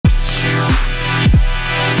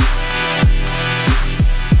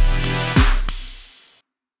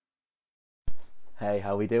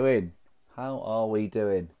how are we doing? How are we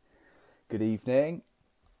doing? Good evening,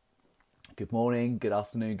 good morning, good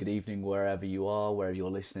afternoon, good evening, wherever you are, wherever you're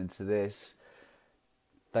listening to this.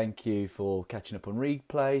 Thank you for catching up on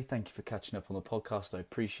replay. Thank you for catching up on the podcast. I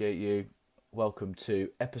appreciate you. Welcome to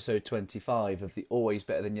episode 25 of the Always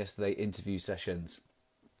Better Than Yesterday interview sessions.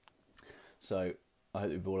 So I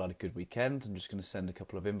hope you've all had a good weekend. I'm just going to send a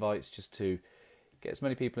couple of invites just to get as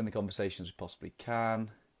many people in the conversation as we possibly can.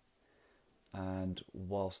 And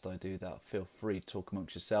whilst I do that, feel free to talk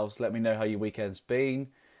amongst yourselves. Let me know how your weekend's been.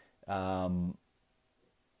 Let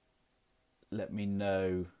me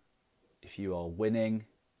know if you are winning.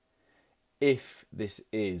 If this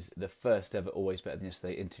is the first ever Always Better Than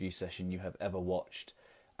Yesterday interview session you have ever watched,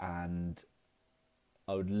 and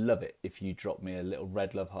I would love it if you drop me a little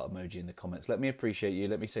red love heart emoji in the comments. Let me appreciate you.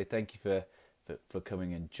 Let me say thank you for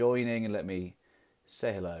coming and joining, and let me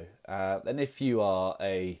say hello. And if you are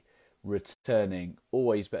a returning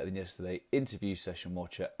Always Better Than Yesterday interview session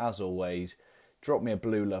watcher, as always, drop me a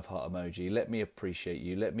blue love heart emoji. Let me appreciate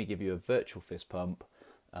you. Let me give you a virtual fist pump.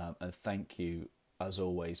 And thank you, as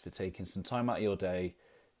always, for taking some time out of your day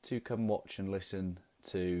to come watch and listen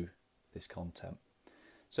to this content.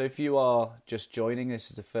 So if you are just joining, this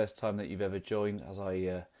is the first time that you've ever joined, as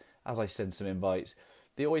I send some invites,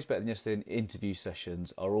 the Always Better Than Yesterday interview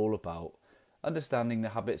sessions are all about understanding the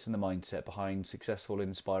habits and the mindset behind successful and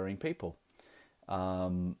inspiring people.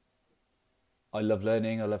 I love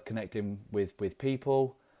learning. I love connecting with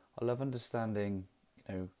people. I love understanding,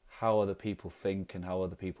 how other people think and how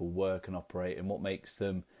other people work and operate and what makes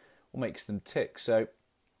them tick. So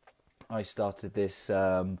I started this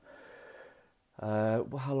how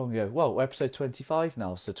long ago? Well, episode 25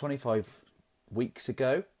 now, so 25 weeks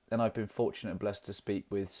ago, and I've been fortunate and blessed to speak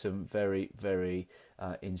with some very, very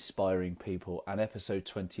inspiring people, and episode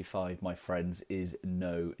 25, my friends, is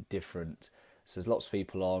no different. So there's lots of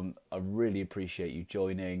people on. I really appreciate you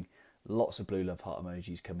joining. Lots of blue love heart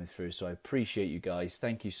emojis coming through, so I appreciate you guys.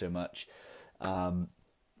 Thank you so much. So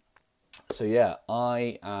yeah,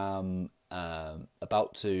 I am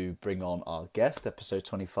about to bring on our guest. Episode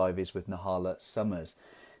 25 is with Nahala Summers.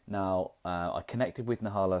 Now, I connected with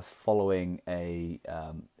Nahala following a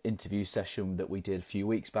interview session that we did a few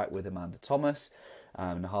weeks back with Amanda Thomas.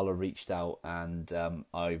 Nahala reached out, and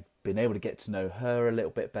I've been able to get to know her a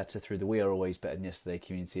little bit better through the We Are Always Better Than Yesterday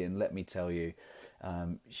community, and let me tell you,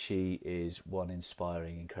 she is one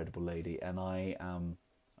inspiring, incredible lady, and I'm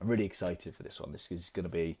really excited for this one. This is going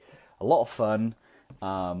to be a lot of fun,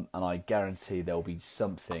 and I guarantee there'll be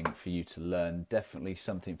something for you to learn, definitely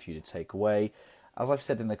something for you to take away. As I've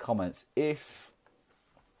said in the comments, if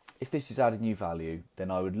this is adding you value,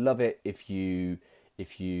 then I would love it if you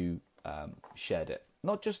shared it.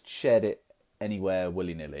 Not just shared it anywhere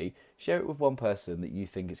willy-nilly. Share it with one person that you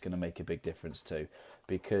think it's going to make a big difference to,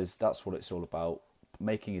 because that's what it's all about,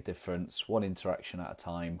 making a difference, one interaction at a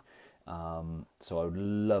time. So I would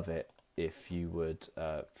love it if you would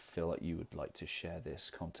feel like you would like to share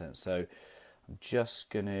this content. So I'm just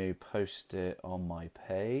going to post it on my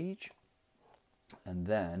page, and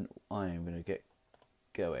then I am going to get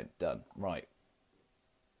going. Done. Right.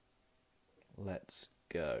 Let's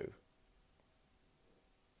go.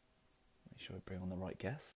 Make sure we bring on the right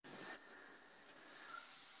guest.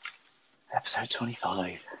 Episode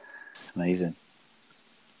 25. Amazing.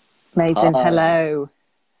 Amazing. Hi. Hello.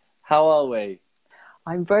 How are we?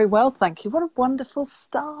 I'm very well, thank you. What a wonderful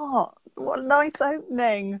start. What a nice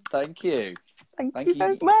opening. Thank you. Thank you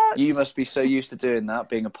very much. You must be so used to doing that,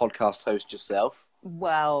 being a podcast host yourself.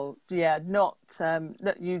 Well, yeah, not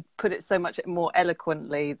you put it so much more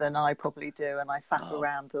eloquently than I probably do, and I faff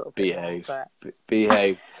around a little bit Behave. more. But...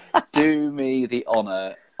 Behave. Do me the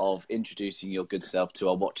honour of introducing your good self to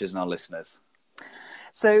our watchers and our listeners.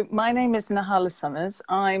 So my name is Nahala Summers.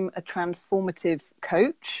 I'm a transformative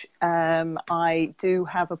coach. I do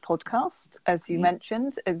have a podcast, as you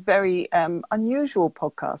mentioned, a very unusual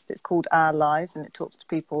podcast. It's called Our Lives, and it talks to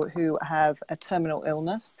people who have a terminal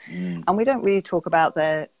illness. And we don't really talk about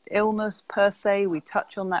their illness per se. We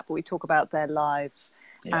touch on that, but we talk about their lives.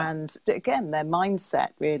 Yeah. And again, their mindset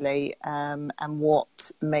really, and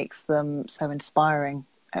what makes them so inspiring,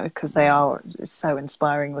 because they are so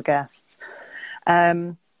inspiring, the guests.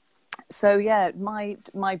 So yeah, my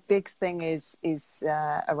big thing is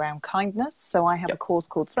around kindness. So I have a course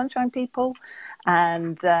called Sunshine People,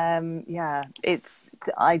 and I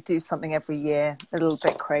do something every year, a little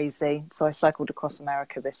bit crazy. So I cycled across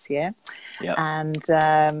America this year, and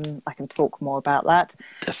I can talk more about that.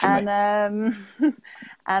 Definitely.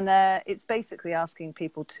 And it's basically asking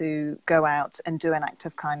people to go out and do an act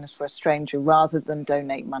of kindness for a stranger rather than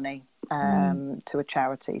donate money. to a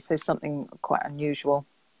charity. So something quite unusual.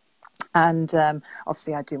 And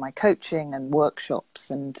obviously I do my coaching and workshops,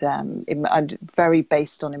 and I'm very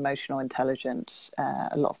based on emotional intelligence,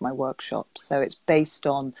 a lot of my workshops. So it's based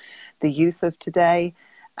on the youth of today,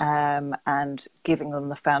 and giving them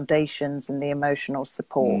the foundations and the emotional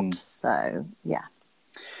support. So, yeah.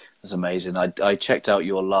 That's amazing. I checked out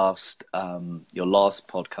your last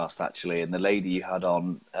podcast, actually, and the lady you had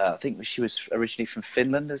on, I think she was originally from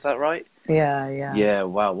Finland, is that right? Yeah, yeah. Yeah,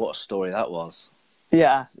 wow, what a story that was.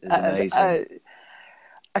 Yeah. It's amazing.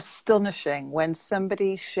 Astonishing when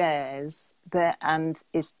somebody shares there and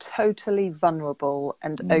is totally vulnerable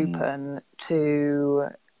and open to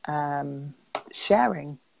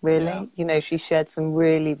sharing, really. Yeah. You know, she shared some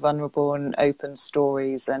really vulnerable and open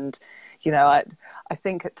stories, and you know, I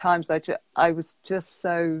think at times I was just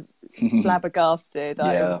so flabbergasted.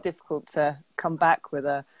 It was difficult to come back with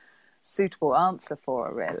a suitable answer for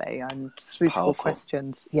her, really, and suitable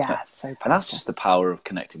questions. Yeah, so powerful. And that's just the power of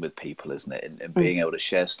connecting with people, isn't it? And being able to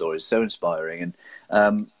share stories, so inspiring.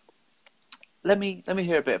 And let me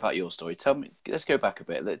hear a bit about your story. Tell me. Let's go back a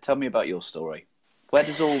bit. Tell me about your story. Where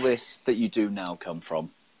does all this that you do now come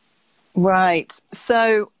from? Right.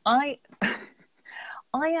 So I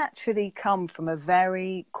actually come from a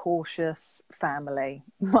very cautious family.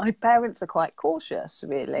 My parents are quite cautious,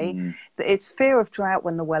 really. It's fear of drought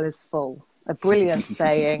when the well is full. A brilliant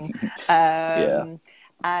saying.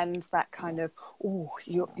 And that kind of,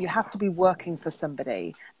 you have to be working for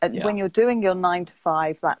somebody. When you're doing your 9 to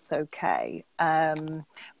 5, that's okay.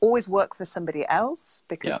 Always work for somebody else,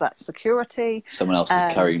 because that's security. Someone else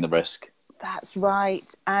is carrying the risk. That's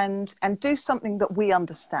right. And do something that we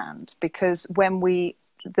understand, because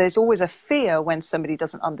there's always a fear when somebody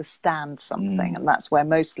doesn't understand something, and that's where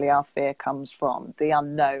mostly our fear comes from, the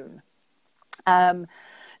unknown.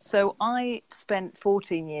 So I spent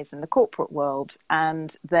 14 years in the corporate world,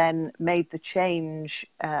 and then made the change.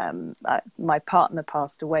 My partner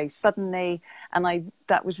passed away suddenly, and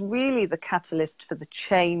that was really the catalyst for the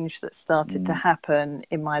change that started to happen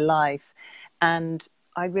in my life. And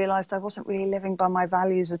I realized I wasn't really living by my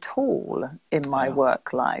values at all in my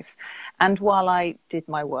work life. And while I did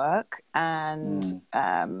my work, and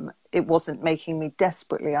it wasn't making me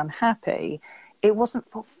desperately unhappy, it wasn't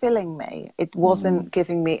fulfilling me. It wasn't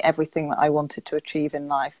giving me everything that I wanted to achieve in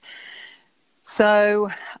life. So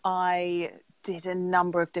I did a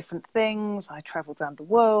number of different things. I traveled around the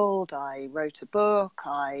world. I wrote a book.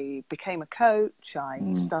 I became a coach. I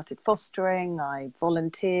started fostering. I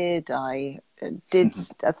volunteered. I did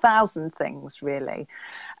 1,000 things, really.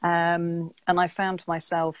 And I found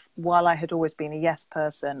myself, while I had always been a yes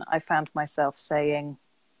person, I found myself saying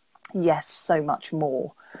yes so much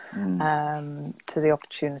more to the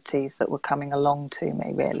opportunities that were coming along to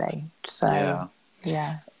me, really. So,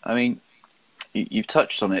 yeah. I mean, you've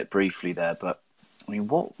touched on it briefly there, but I mean,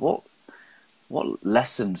 what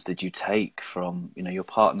lessons did you take from, your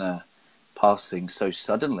partner passing so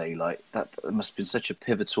suddenly? Like that must have been such a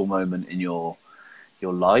pivotal moment in your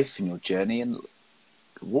life, in your journey. And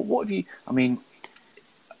what have you? I mean,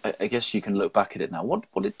 I guess you can look back at it now. What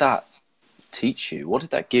did that teach you? What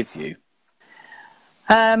did that give you?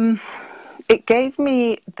 It gave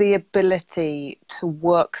me the ability to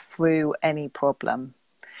work through any problem.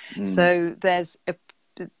 So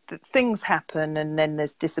things happen, and then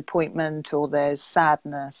there's disappointment or there's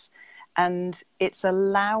sadness, and it's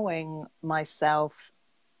allowing myself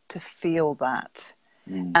to feel that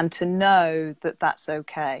and to know that that's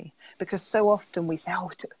okay. Because so often we say,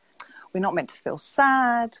 we're not meant to feel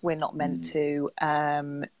sad. We're not meant to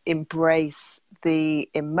embrace the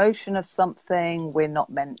emotion of something. We're not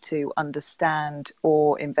meant to understand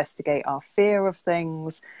or investigate our fear of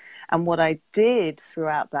things. And what I did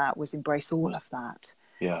throughout that was embrace all of that.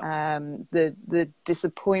 Yeah. The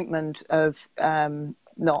disappointment of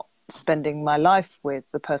not spending my life with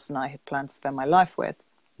the person I had planned to spend my life with.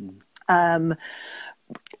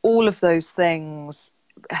 All of those things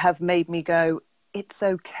have made me go, it's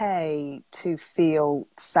okay to feel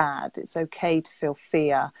sad. It's okay to feel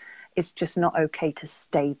fear. It's just not okay to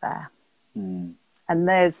stay there. And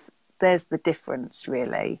there's the difference,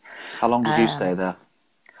 really. How long did you stay there?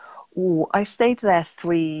 I stayed there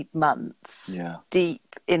 3 months,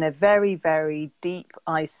 deep, in a very, very deep,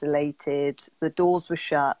 isolated. The doors were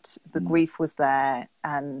shut, the grief was there,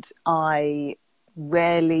 and I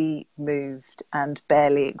rarely moved and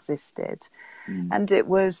barely existed. And it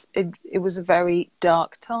was a very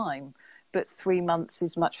dark time, but 3 months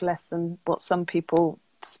is much less than what some people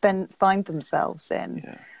find themselves in.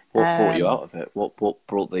 Yeah. What brought you out of it? What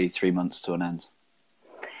brought the 3 months to an end?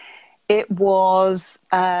 It was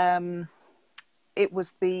the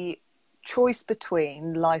choice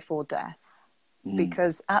between life or death,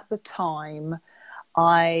 because at the time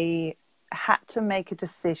I had to make a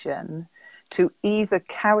decision to either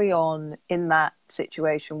carry on in that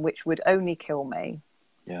situation, which would only kill me,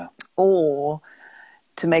 or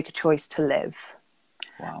to make a choice to live.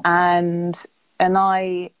 Wow. And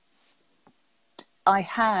I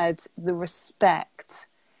had the respect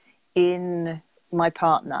in my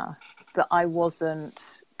partner that I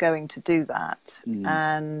wasn't going to do that.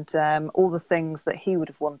 And all the things that he would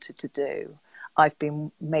have wanted to do, I've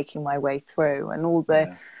been making my way through. And all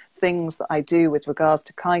the things that I do with regards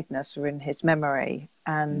to kindness are in his memory.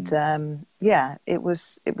 And it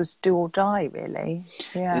was do or die, really.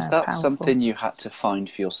 Yeah, is that powerful. something you had to find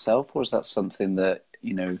for yourself, or is that something that,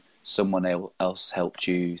 someone else helped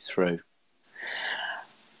you through?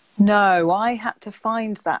 No, I had to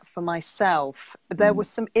find that for myself. There were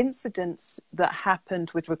some incidents that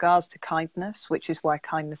happened with regards to kindness, which is why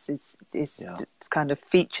kindness is kind of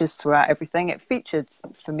features throughout everything. It featured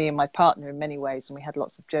for me and my partner in many ways, and we had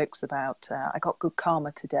lots of jokes about, I got good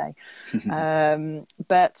karma today. And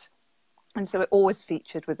so it always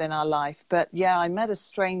featured within our life. But yeah, I met a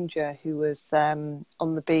stranger who was on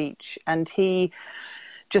the beach, and he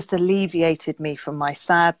just alleviated me from my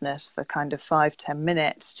sadness for kind of 5-10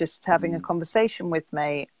 minutes, just having a conversation with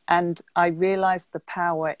me. And I realized the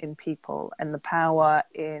power in people and the power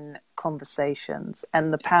in conversations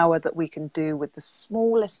and the power that we can do with the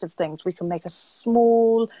smallest of things. We can make a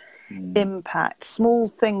small impact. Small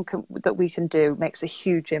thing that we can do makes a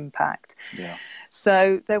huge impact. Yeah.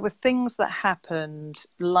 So there were things that happened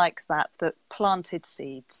like that planted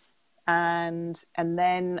seeds. And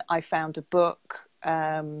then I found a book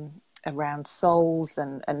around souls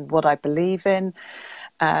and what I believe in.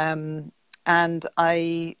 And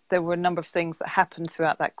there were a number of things that happened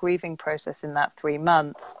throughout that grieving process in that 3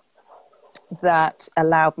 months that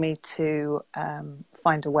allowed me to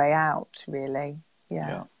find a way out, really.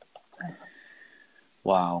 Yeah.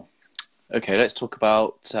 Wow. Okay, let's talk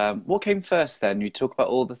about what came first then. You talk about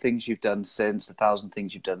all the things you've done since, 1,000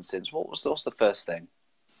 things you've done since. What's the first thing?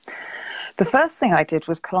 The first thing I did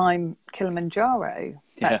was climb Kilimanjaro,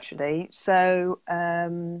 actually. So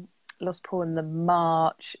Lost Paul in the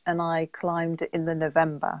March, and I climbed it in the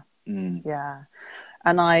November. Yeah.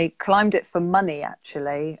 And I climbed it for money,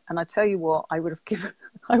 actually. And I tell you what, I would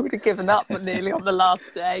have given up nearly on the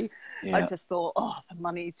last day. Yeah. I just thought, the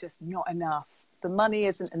money's just not enough. The money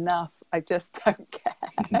isn't enough. I just don't care.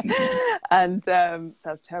 And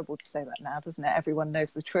sounds terrible to say that now, doesn't it? Everyone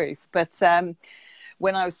knows the truth. But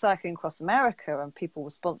when I was cycling across America and people were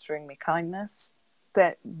sponsoring me kindness,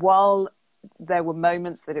 that while there were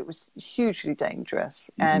moments that it was hugely dangerous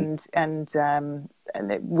and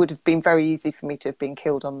it would have been very easy for me to have been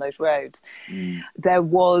killed on those roads. There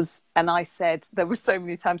were so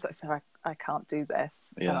many times that I said, I can't do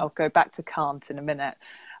this. Yeah. And I'll go back to can't in a minute.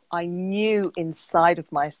 I knew inside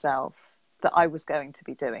of myself that I was going to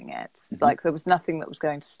be doing it. Like there was nothing that was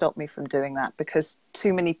going to stop me from doing that, because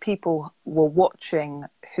too many people were watching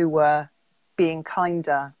who were being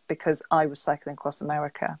kinder because I was cycling across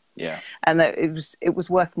America. Yeah. And it was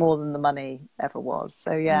worth more than the money ever was.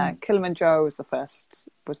 So yeah, Kilimanjaro was the first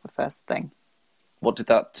thing. What did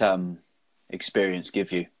that experience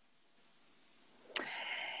give you?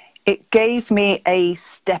 It gave me a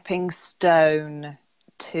stepping stone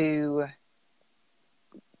to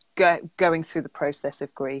going through the process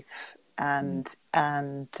of grief and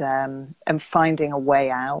finding a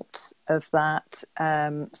way out of that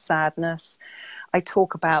sadness. I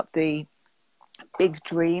talk about the big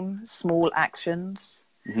dream, small actions.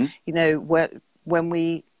 When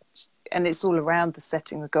we, and it's all around the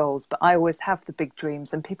setting the goals, but I always have the big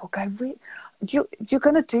dreams, and people go, "You're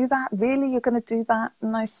going to do that? Really? You're going to do that?"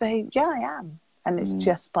 And I say, "Yeah, I am." And it's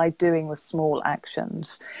just by doing the small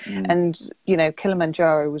actions. And,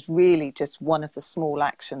 Kilimanjaro was really just one of the small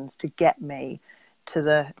actions to get me to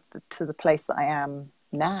the place that I am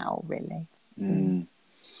now, really.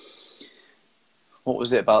 What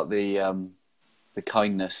was it about the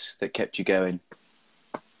kindness that kept you going?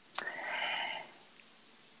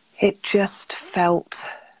 It just felt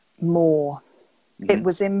more. It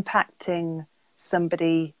was impacting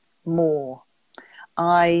somebody more.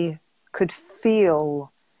 I could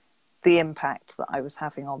feel the impact that I was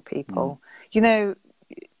having on people.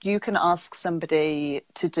 You can ask somebody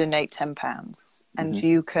to donate £10 and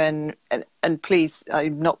you can, and please,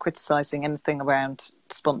 I'm not criticising anything around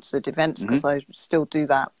sponsored events because I still do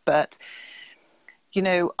that. But,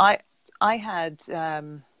 I had,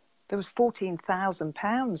 there was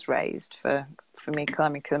 £14,000 raised for me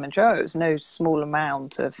climbing Kilimanjaro. It was no small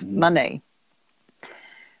amount of money.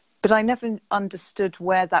 but I never understood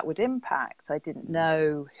where that would impact. I didn't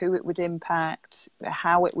know who it would impact,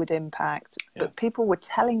 how it would impact, but people were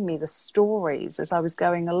telling me the stories as I was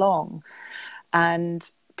going along, and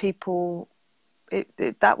people,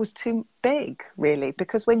 that was too big, really,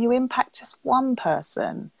 because when you impact just one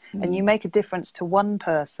person and you make a difference to one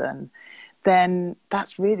person, then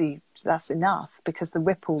that's enough, because the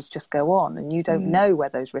ripples just go on and you don't know where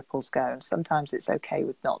those ripples go. And sometimes it's okay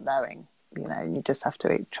with not knowing, you know, and you just have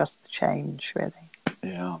to trust the change, really.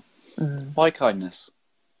 Yeah. Why kindness?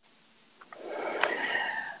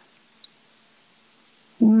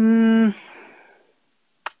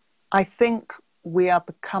 I think we are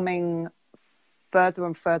becoming further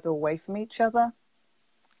and further away from each other.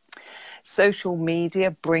 Social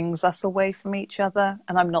media brings us away from each other.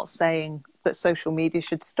 And I'm not saying that social media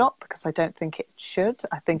should stop, because I don't think it should.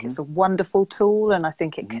 I think it's a wonderful tool, and I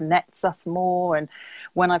think it connects us more. And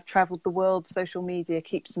when I've traveled the world, social media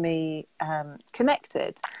keeps me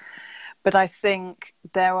connected. But I think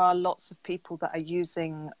there are lots of people that are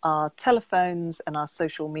using our telephones and our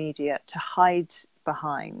social media to hide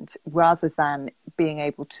behind, rather than being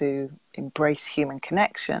able to embrace human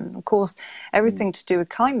connection. Of course, everything to do with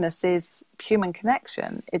kindness is human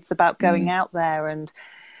connection. It's about going out there and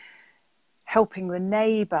helping the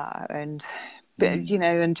neighbor, and you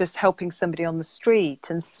know, and just helping somebody on the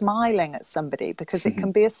street and smiling at somebody, because it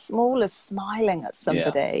can be as small as smiling at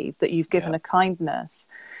somebody that you've given a kindness.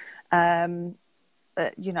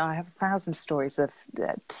 You know, I have 1,000 stories of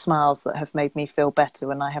smiles that have made me feel better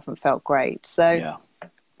when I haven't felt great. So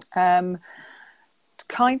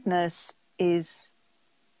kindness is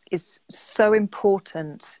so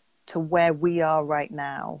important to where we are right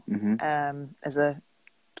now, as a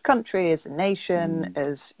country, as a nation,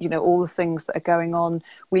 as, you know, all the things that are going on.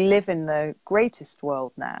 We live in the greatest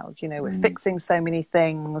world now. You know, we're fixing so many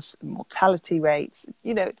things, mortality rates,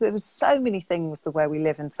 you know, there's so many things the way we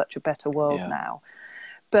live in such a better world now.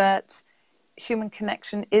 But human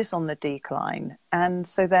connection is on the decline. And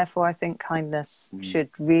so therefore I think kindness should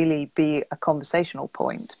really be a conversational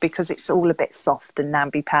point, because it's all a bit soft and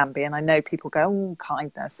namby-pamby. And I know people go, oh,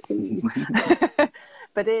 kindness.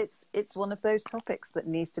 But it's one of those topics that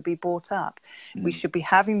needs to be brought up. We should be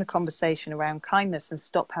having the conversation around kindness and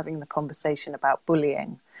stop having the conversation about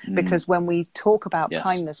bullying. Because when we talk about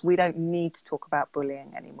kindness, we don't need to talk about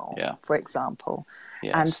bullying anymore, for example.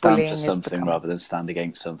 And stand for something rather than stand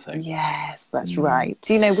against something. Yes, that's right.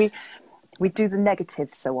 You know, we do the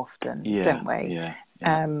negative so often, don't we?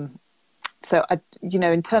 So, you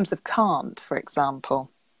know, in terms of can't, for example,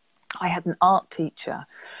 I had an art teacher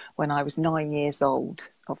when I was 9 years old,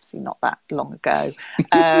 obviously not that long ago.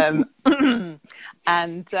 And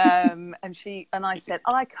I said,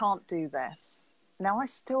 I can't do this. Now, I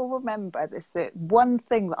still remember this one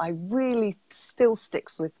thing that I really still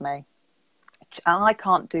sticks with me. I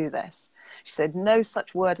can't do this. She said, no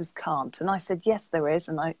such word as can't. And I said, yes, there is.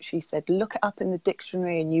 And she said, look it up in the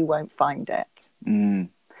dictionary and you won't find it.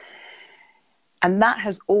 And that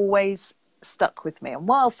has always stuck with me. And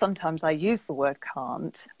while sometimes I use the word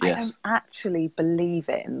can't, I don't actually believe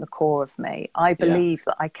it in the core of me. I believe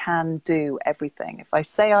that I can do everything. If I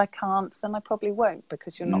say I can't, then I probably won't,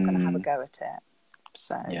 because you're not going to have a go at it.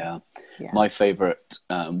 So my favorite,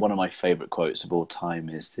 one of my favorite quotes of all time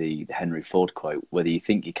is the Henry Ford quote: "Whether you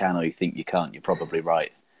think you can or you think you can't, you're probably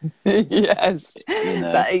right." Yes, you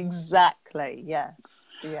know? That exactly. Yes,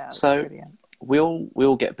 yeah. So we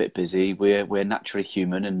all get a bit busy. We're naturally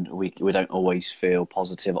human, and we don't always feel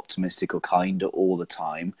positive, optimistic, or kind all the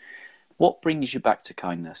time. What brings you back to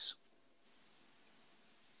kindness?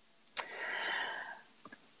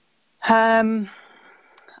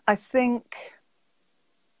 I think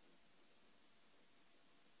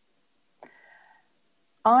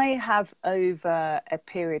I have, over a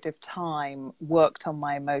period of time, worked on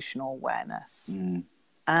my emotional awareness.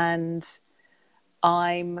 And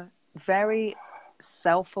I'm very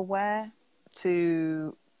self-aware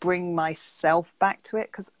to bring myself back to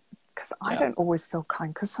it, because I don't always feel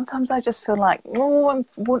kind, because sometimes I just feel like,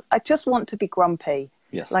 I just want to be grumpy.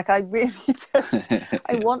 Like I really just,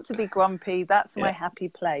 I want to be grumpy. That's my happy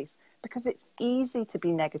place, because it's easy to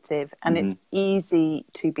be negative and it's easy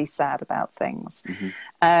to be sad about things.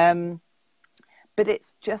 But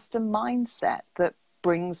it's just a mindset that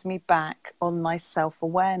brings me back on my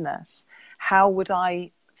self-awareness. How would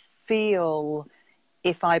I feel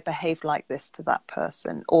if I behaved like this to that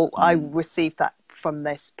person, or I received that from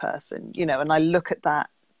this person, you know, and I look at that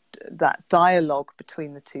dialogue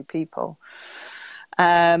between the two people.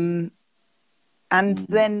 And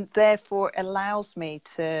then therefore it allows me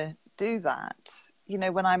to do that, you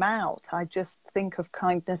know, when I'm out, I just think of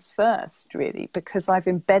kindness first, really, because I've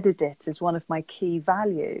embedded it as one of my key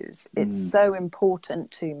values. It's so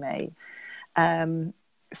important to me.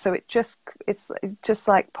 So it just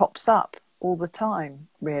like pops up all the time,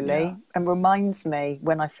 really, and reminds me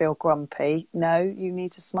when I feel grumpy, no, you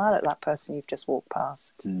need to smile at that person you've just walked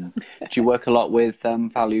past. Do you work a lot with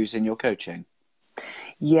values in your coaching?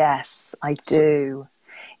 Yes, I do.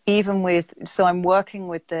 So I'm working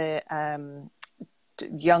with the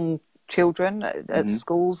young children at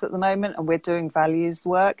schools at the moment, and we're doing values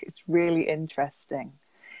work. It's really interesting.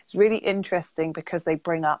 It's really interesting because they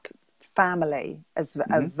bring up family as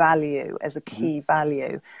a value, as a key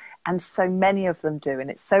value. And so many of them do.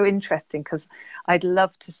 And it's so interesting because I'd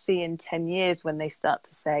love to see in 10 years when they start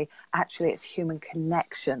to say, actually, it's human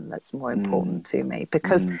connection that's more important to me,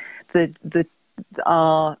 because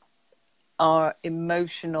our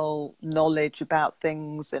emotional knowledge about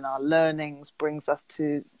things and our learnings brings us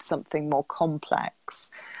to something more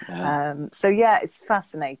complex. So yeah, it's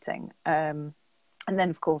fascinating. And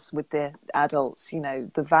then, of course, with the adults, you know,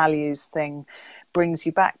 the values thing brings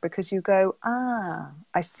you back, because you go,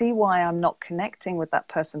 I see why I'm not connecting with that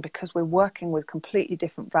person, because we're working with completely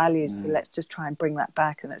different values. So let's just try and bring that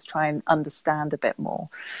back, and let's try and understand a bit more.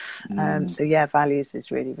 So yeah, values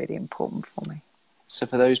is really, really important for me. So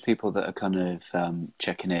for those people that are kind of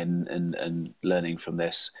checking in and learning from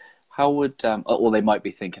this, how would, or they might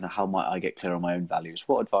be thinking, how might I get clear on my own values?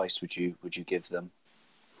 What advice would you give them?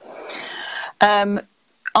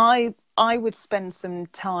 I would spend some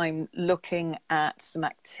time looking at some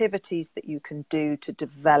activities that you can do to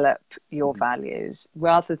develop your values,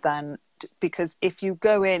 rather than, because if you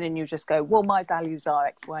go in and you just go, well, my values are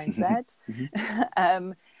X, Y, and Z,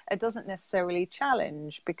 it doesn't necessarily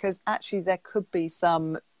challenge, because actually there could be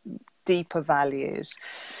some deeper values.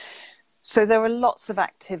 So there are lots of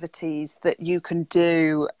activities that you can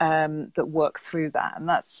do that work through that, and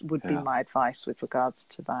that would be my advice with regards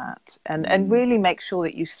to that. And really make sure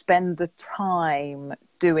that you spend the time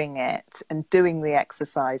doing it and doing the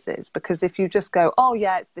exercises, because if you just go, oh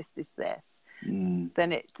yeah, it's this,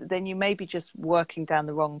 then you may be just working down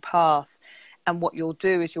the wrong path. And what you'll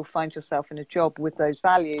do is you'll find yourself in a job with those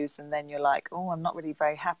values, and then you're like, oh, I'm not really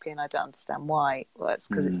very happy and I don't understand why. Well, it's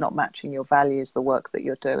because it's not matching your values, the work that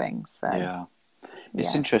you're doing. So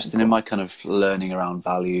it's interesting in my kind of learning around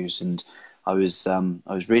values, and I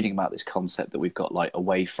was reading about this concept that we've got, like,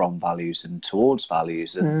 away from values and towards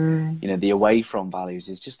values. And you know, the away from values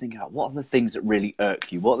is just thinking about, what are the things that really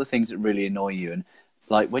irk you, what are the things that really annoy you. And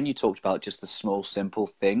like when you talked about just the small, simple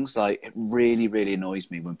things, like it really, really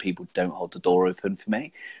annoys me when people don't hold the door open for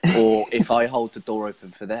me, or if I hold the door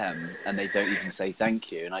open for them and they don't even say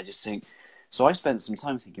thank you. And I just think, so I spent some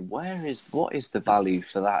time thinking, what is the value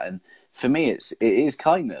for that? And for me, it is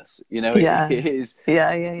kindness. You know, it is.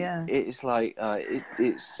 Yeah. It's like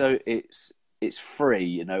it's free.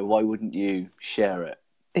 You know, why wouldn't you share it?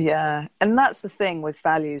 Yeah, and that's the thing with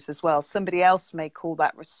values as well. Somebody else may call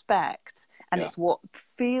that respect, and it's what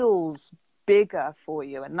feels bigger for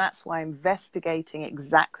you. And that's why investigating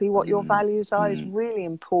exactly what your values are is really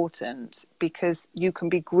important, because you can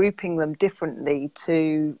be grouping them differently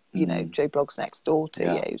to, you know, Joe Bloggs next door to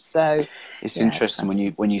you. So it's interesting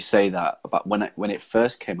when you say that. About when it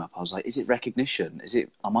first came up, I was like, is it recognition?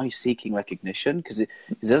 Am I seeking recognition? Because it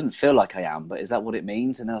doesn't feel like I am, but is that what it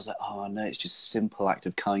means? And I was like, oh no, it's just a simple act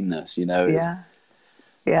of kindness, you know.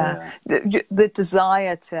 The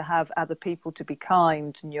desire to have other people to be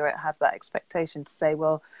kind, and you have that expectation to say,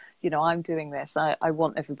 well, you know, I'm doing this, I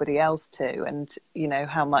want everybody else to, and you know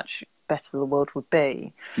how much better the world would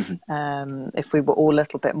be if we were all a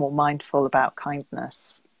little bit more mindful about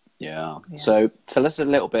kindness. So tell us a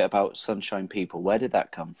little bit about Sunshine People. Where did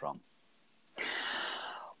that come from?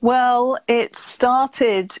 Well, it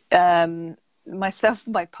started, myself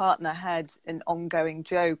and my partner had an ongoing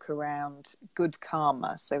joke around good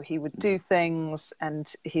karma. So he would do things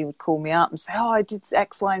and he would call me up and say, oh, I did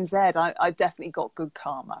X, Y, and Z. I definitely got good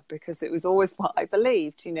karma, because it was always what I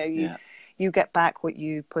believed. You know, you get back what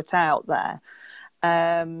you put out there.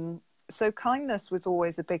 So kindness was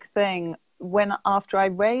always a big thing. After I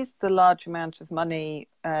raised the large amount of money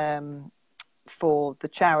for the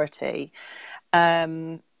charity,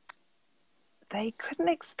 they couldn't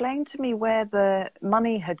explain to me where the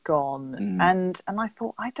money had gone. And I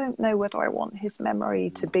thought, I don't know whether I want his memory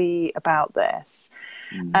to be about this.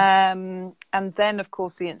 And then, of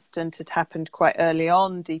course, the incident had happened quite early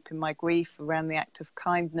on, deep in my grief, around the act of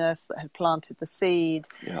kindness that had planted the seed.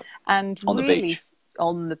 And on really, the beach.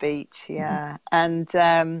 On the beach,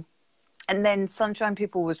 And then Sunshine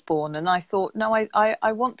People was born, and I thought, no,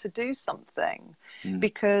 I want to do something,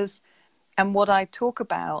 because And what I talk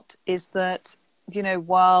about is that,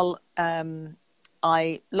 while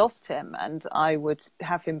I lost him and I would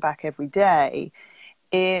have him back every day,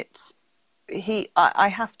 I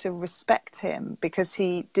have to respect him because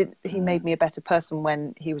he made me a better person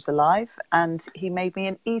when he was alive, and he made me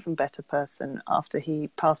an even better person after he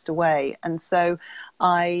passed away. And so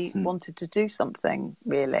I wanted to do something,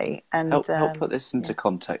 really. And help put this into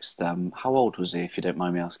context. How old was he, if you don't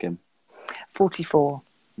mind me asking? 44.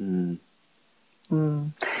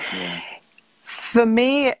 Yeah. For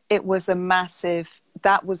me, it was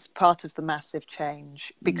that was part of the massive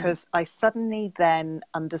change, because I suddenly then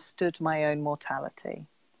understood my own mortality.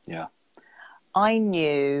 Yeah. I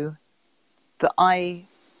knew that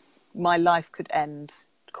my life could end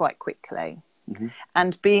quite quickly.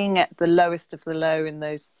 And being at the lowest of the low in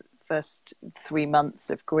those first 3 months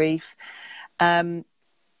of grief,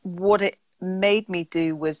 what it made me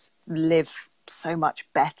do was live so much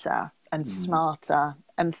better and smarter,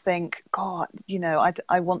 and think, God,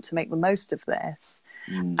 I want to make the most of this.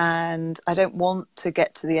 And I don't want to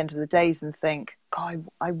get to the end of the days and think, God,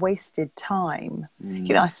 I wasted time.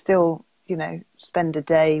 I still, spend a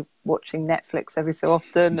day watching Netflix every so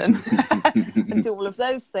often and, and do all of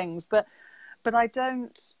those things. But I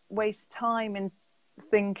don't waste time in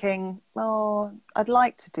thinking, oh, I'd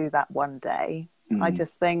like to do that one day. I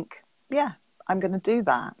just think, yeah, I'm going to do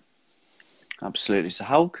that. Absolutely. So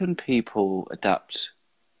how can people adapt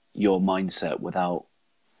your mindset without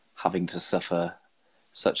having to suffer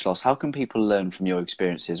such loss? How can people learn from your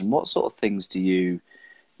experiences, and what sort of things do you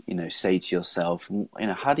say to yourself?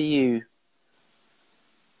 How do you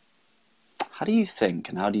think,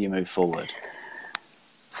 and how do you move forward?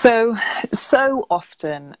 So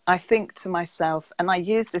often I think to myself, and I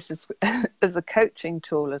use this as a coaching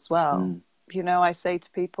tool as well. I say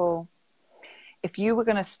to people, if you were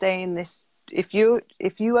going to stay in this, if you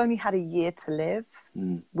only had a year to live,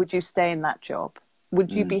 would you stay in that job?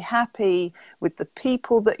 Would you be happy with the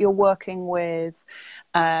people that you're working with?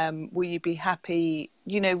 Will you be happy?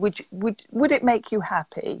 Would it make you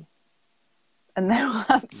happy? And their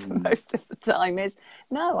answer most of the time is,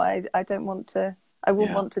 no, I don't want to. I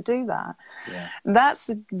wouldn't want to do that. Yeah. That's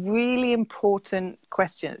a really important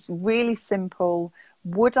question. It's really simple.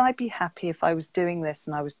 Would I be happy if I was doing this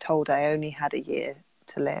and I was told I only had a year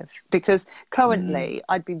to live? Because currently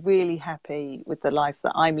I'd be really happy with the life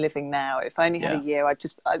that I'm living now. If I only had a year,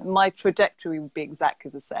 my trajectory would be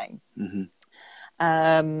exactly the same.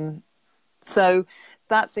 So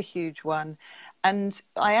that's a huge one. And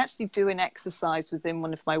I actually do an exercise within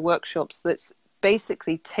one of my workshops that's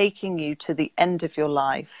basically taking you to the end of your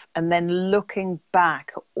life and then looking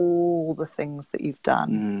back at all the things that you've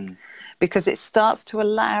done. Because it starts to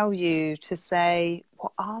allow you to say,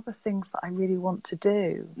 what are the things that I really want to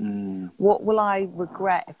do? What will I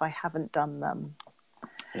regret if I haven't done them?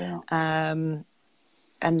 Yeah.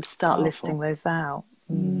 And start listing those out.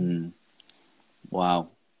 Wow.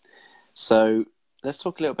 So let's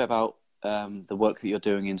talk a little bit about the work that you're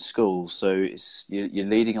doing in schools. So you're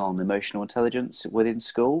leading on emotional intelligence within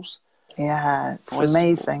schools. Yeah, it's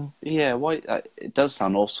amazing. Yeah, why? It does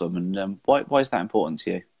sound awesome. And why is that important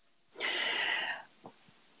to you?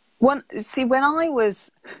 When I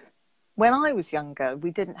was younger,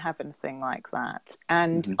 we didn't have anything like that,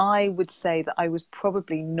 and I would say that I was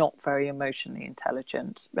probably not very emotionally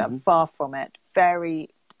intelligent. Far from it. Very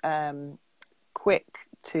quick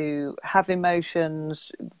to have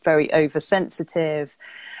emotions, very oversensitive,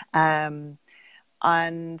 and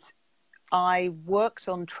I worked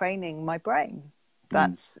on training my brain.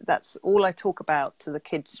 That's all I talk about to the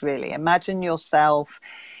kids, really. Imagine yourself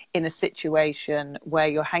in a situation where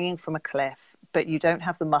you're hanging from a cliff, but you don't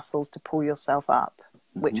have the muscles to pull yourself up,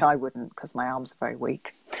 which I wouldn't, because my arms are very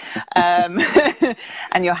weak. And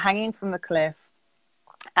you're hanging from the cliff,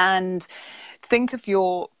 and think of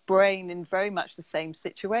your brain in very much the same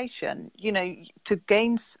situation. To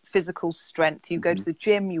gain physical strength, you go to the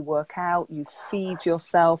gym, you work out, you feed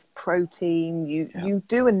yourself protein, you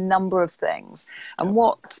do a number of things. And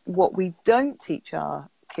what we don't teach our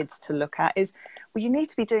kids to look at is, well, you need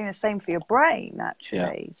to be doing the same for your brain,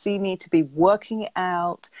 actually. So you need to be working it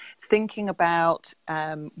out, thinking about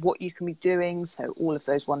what you can be doing. So all of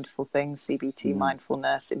those wonderful things, CBT,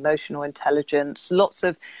 mindfulness, emotional intelligence, lots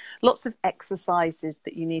of exercises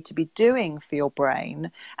that you need to be doing for your brain,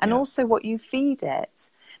 and also what you feed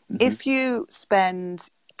it. If you spend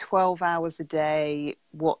 12 hours a day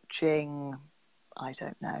watching, I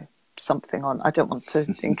don't know, something on, I don't want to,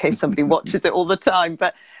 in case somebody watches it all the time,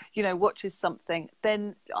 but, you know, watches something,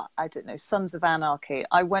 then, I don't know, Sons of Anarchy.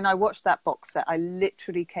 When I watched that box set, I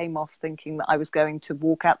literally came off thinking that I was going to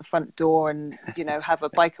walk out the front door and, you know, have a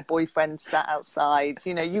biker boyfriend sat outside.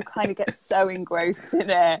 You know, you kind of get so engrossed in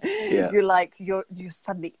it. Yeah. You're like, you're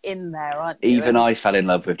suddenly in there, aren't you? Even I fell in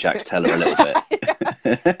love with Jax Teller a little bit.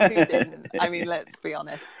 Who didn't? I mean, let's be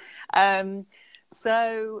honest.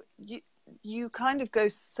 So you kind of go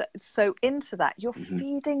so into that. You're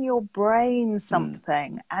feeding your brain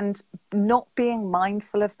something, and not being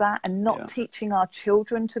mindful of that, and not teaching our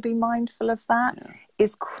children to be mindful of that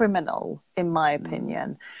is criminal, in my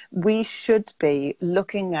opinion. We should be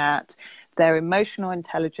looking at their emotional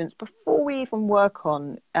intelligence before we even work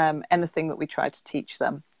on anything that we try to teach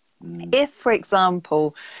them. If, for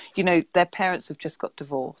example, you know, their parents have just got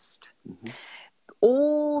divorced,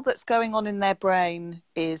 all that's going on in their brain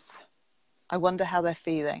is, I wonder how they're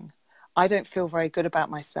feeling. I don't feel very good about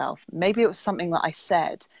myself. Maybe it was something that I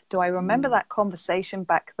said. Do I remember that conversation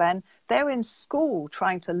back then? They're in school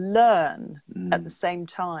trying to learn at the same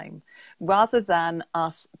time, rather than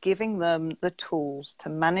us giving them the tools to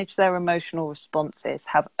manage their emotional responses,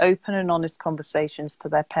 have open and honest conversations to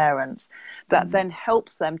their parents that then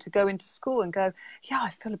helps them to go into school and go, yeah, I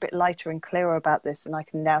feel a bit lighter and clearer about this, and I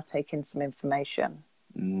can now take in some information.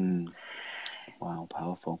 Wow,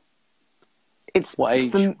 powerful. It's what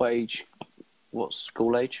age? What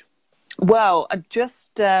school age? Well, I've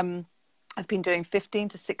been doing 15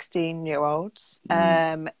 to 16-year-olds,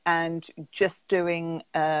 and just doing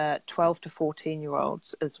 12 to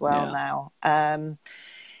 14-year-olds as well now.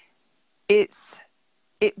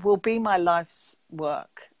 It will be my life's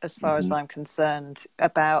work, as far as I'm concerned,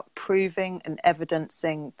 about proving and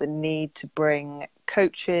evidencing the need to bring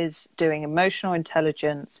coaches doing emotional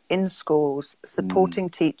intelligence in schools, supporting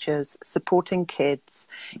teachers, supporting kids,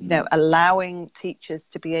 you know, allowing teachers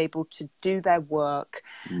to be able to do their work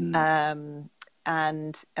and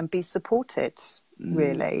be supported.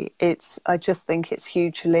 Really, I just think it's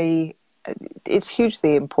hugely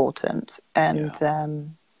important. And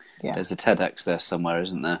there's a TEDx there somewhere,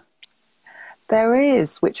 isn't there? There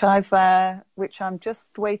is, which I'm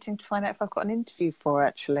just waiting to find out if I've got an interview for.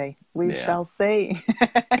 Actually, we shall see.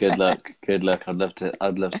 Good luck. I'd love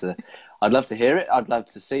to hear it. I'd love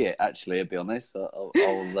to see it. Actually, to be honest, I'll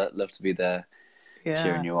love to be there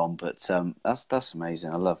cheering you on. But that's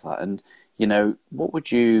amazing. I love that. And you know, what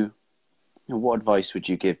advice would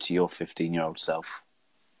you give to your 15-year-old self?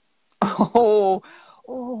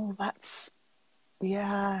 That's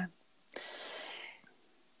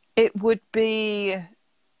It would be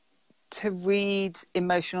to read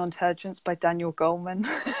Emotional Intelligence by Daniel Goleman.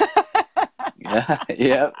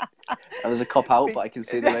 yeah. That was a cop out, but I can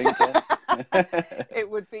see the link there. It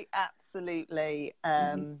would be absolutely,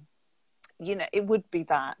 you know, it would be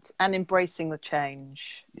that, and embracing the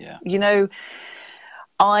change. Yeah. You know,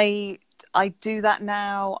 I do that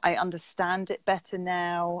now. I understand it better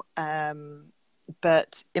now.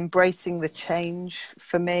 But embracing the change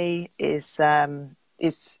for me is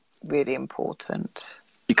really important.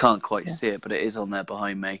 You can't quite see it, but it is on there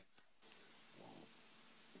behind me.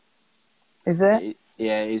 Is it?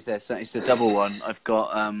 Yeah, it is there. It's a double one. I've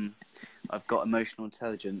got emotional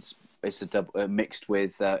intelligence. It's a double mixed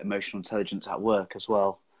with emotional intelligence at work as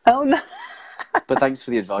well. Oh no! But thanks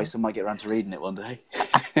for the advice. I might get around to reading it one day.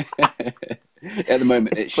 At the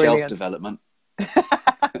moment, it's shelf development.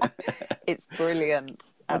 It's brilliant.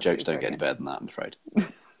 My jokes don't get any better than that, I'm afraid.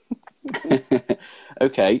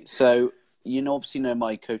 Okay, so you obviously know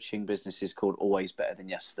my coaching business is called Always Better Than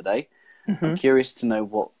Yesterday. I'm curious to know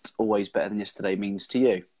what Always Better Than Yesterday means to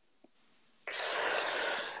you.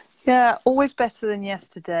 Yeah, Always Better Than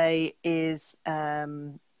Yesterday is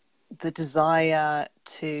the desire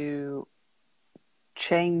to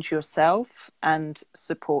change yourself and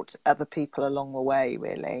support other people along the way,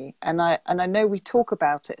 really. And I know we talk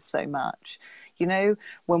about it so much. You know,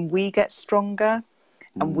 when we get stronger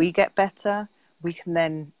and we get better, we can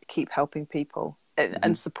then keep helping people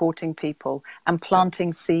and supporting people and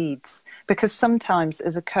planting seeds. Because sometimes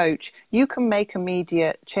as a coach, you can make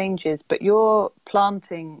immediate changes, but you're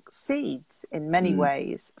planting seeds in many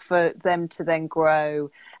ways for them to then grow.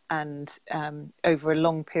 And over a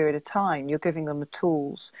long period of time, you're giving them the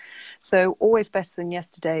tools. So Always Better Than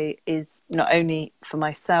Yesterday is not only for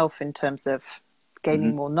myself in terms of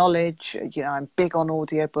gaining more knowledge. You know, I'm big on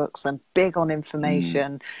audiobooks. I'm big on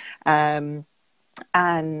information.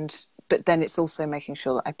 But then it's also making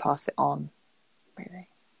sure that I pass it on, really.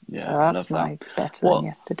 Yeah, so that's my Better Than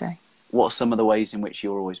Yesterday. What are some of the ways in which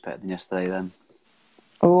you're always better than yesterday then?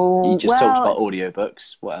 Oh, you just talked about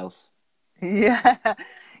audiobooks. What else? Yeah.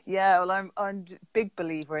 Yeah, well, I'm a big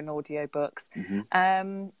believer in audiobooks,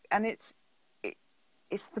 and it's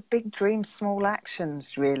the big dreams, small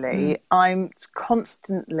actions. Really, I'm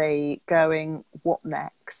constantly going, what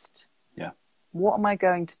next? Yeah. What am I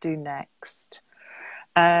going to do next?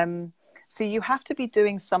 So you have to be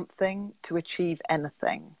doing something to achieve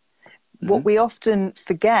anything. What we often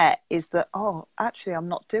forget is that, oh, actually,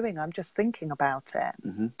 I'm just thinking about it,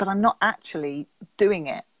 but I'm not actually doing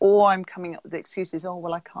it. Or I'm coming up with excuses, oh,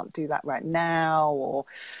 well, I can't do that right now. Or,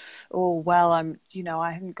 oh, well, I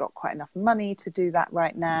haven't got quite enough money to do that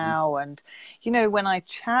right now. And, when I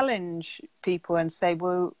challenge people and say,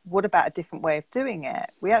 well, what about a different way of doing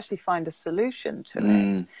it? We actually find a solution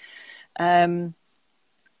to it.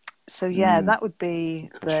 So that would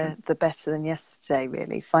be the better than yesterday,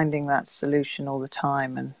 really, finding that solution all the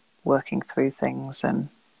time and working through things and,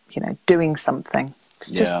 doing something.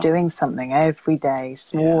 Just doing something every day,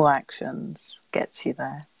 small actions gets you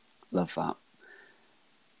there. Love that.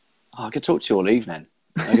 Oh, I could talk to you all evening.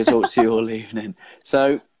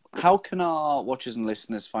 So how can our watchers and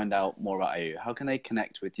listeners find out more about you? How can they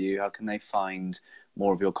connect with you? How can they find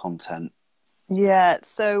more of your content? Yeah,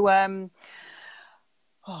 so I'm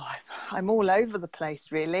all over the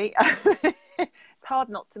place, really. It's hard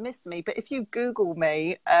not to miss me, but if you Google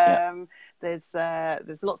me, there's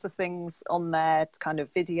lots of things on there, kind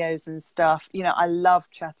of videos and stuff. I love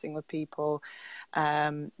chatting with people.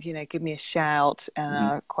 Give me a shout, and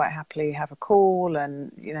I'll quite happily have a call,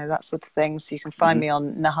 and that sort of thing. So you can find me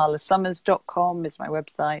on nahalasummers.com is my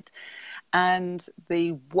website, and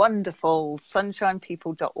the wonderful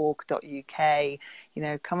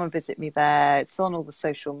sunshinepeople.org.uk. Come and visit me there. It's on all the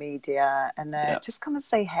social media, and just come and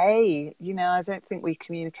say hey. I don't think we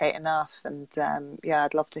communicate enough, and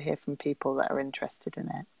I'd love to hear from people that are interested in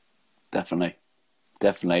it. Definitely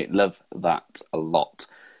love that a lot.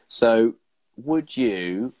 So would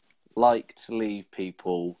you like to leave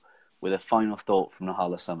people with a final thought from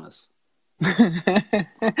Nahala Summers?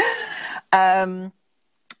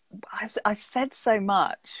 I've said so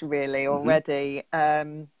much really already,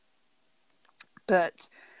 but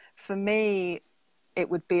for me it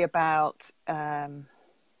would be about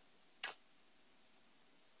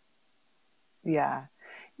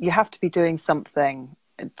you have to be doing something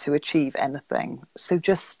to achieve anything. So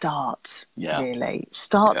just start, really.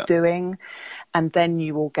 Start doing, and then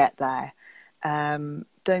you will get there.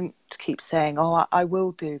 Don't keep saying, oh, I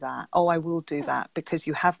will do that. Oh, I will do that, because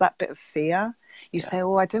you have that bit of fear. You say,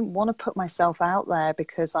 oh, I don't want to put myself out there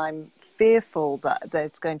because I'm fearful that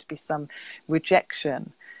there's going to be some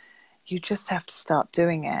rejection. You just have to start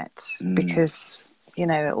doing it because,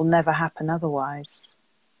 it will never happen otherwise.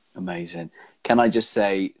 Amazing. Can I just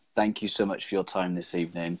say thank you so much for your time this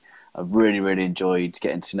evening. I've really, really enjoyed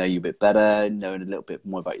getting to know you a bit better, knowing a little bit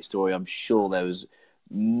more about your story. I'm sure there was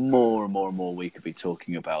more and more and more we could be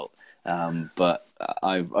talking about, but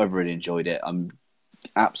I've really enjoyed it. I'm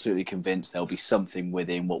absolutely convinced there'll be something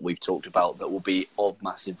within what we've talked about that will be of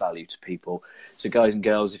massive value to people. So guys and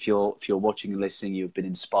girls, if you're watching and listening, you've been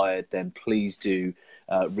inspired, then please do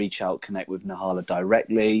reach out, connect with Nahala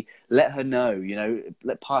directly. Let her know,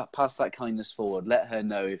 pass that kindness forward. Let her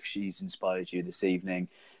know if she's inspired you this evening.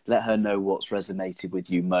 Let her know what's resonated with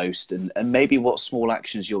you most, and maybe what small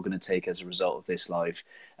actions you're going to take as a result of this live.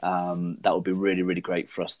 That would be really, really great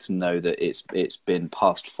for us to know that it's been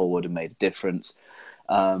passed forward and made a difference.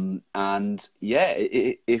 If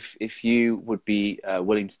you would be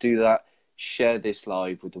willing to do that, share this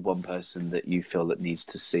live with the one person that you feel that needs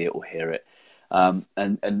to see it or hear it.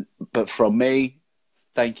 But from me,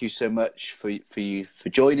 thank you so much for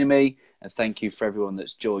joining me, and thank you for everyone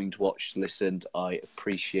that's joined, watched, listened. I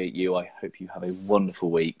appreciate you. I hope you have a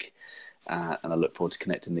wonderful week, and I look forward to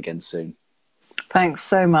connecting again soon. Thanks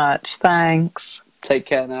so much. Thanks. Take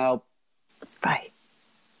care now. Bye.